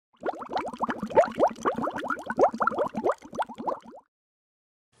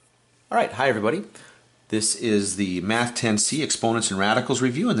All right, hi everybody. This is the Math 10C Exponents and Radicals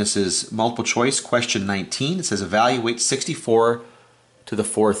review, and this is multiple choice question 19. It says evaluate 64 to the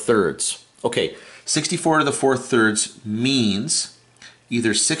 4/3. Okay, 64 to the 4/3 means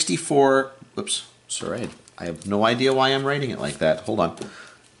either 64, oops, sorry, I have no idea why I'm writing it like that. Hold on.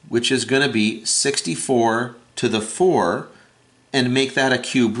 Which is going to be 64 to the 4 and make that a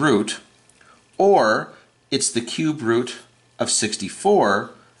cube root, or it's the cube root of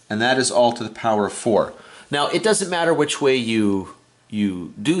 64, and that is all to the power of 4. Now, it doesn't matter which way you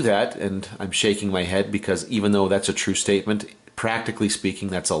do that, and I'm shaking my head because even though that's a true statement, practically speaking,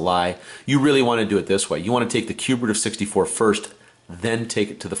 that's a lie. You really want to do it this way. You want to take the cube root of 64 first, then take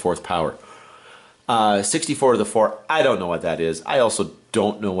it to the 4th power. 64 to the 4, I don't know what that is. I also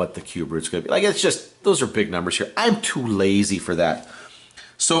don't know what the cube root's going to be. Like, it's just, those are big numbers here. I'm too lazy for that.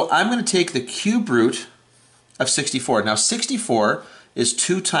 So I'm going to take the cube root of 64. Now, 64 is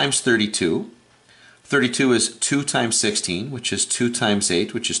 2 times 32. 32 is 2 times 16, which is 2 times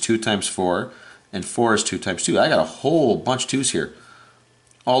 8, which is 2 times 4, and 4 is 2 times 2. I got a whole bunch of 2's here,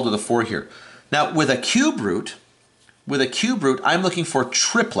 all to the 4 here. Now, with a cube root, I'm looking for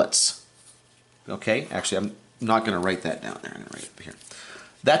triplets. Okay, actually, I'm not going to write that down there. I'm going to write it here.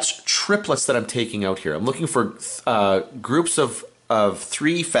 That's triplets that I'm taking out here. I'm looking for groups of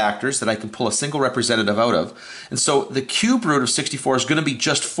 3 factors that I can pull a single representative out of. And so the cube root of 64 is going to be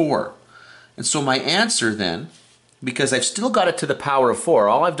just 4. And so my answer then, because I've still got it to the power of 4,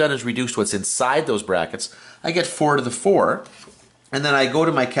 all I've done is reduced what's inside those brackets. I get 4 to the 4, and then I go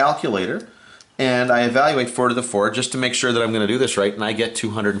to my calculator and I evaluate 4 to the 4 just to make sure that I'm going to do this right, and I get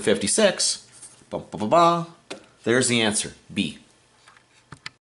 256. There's the answer, B.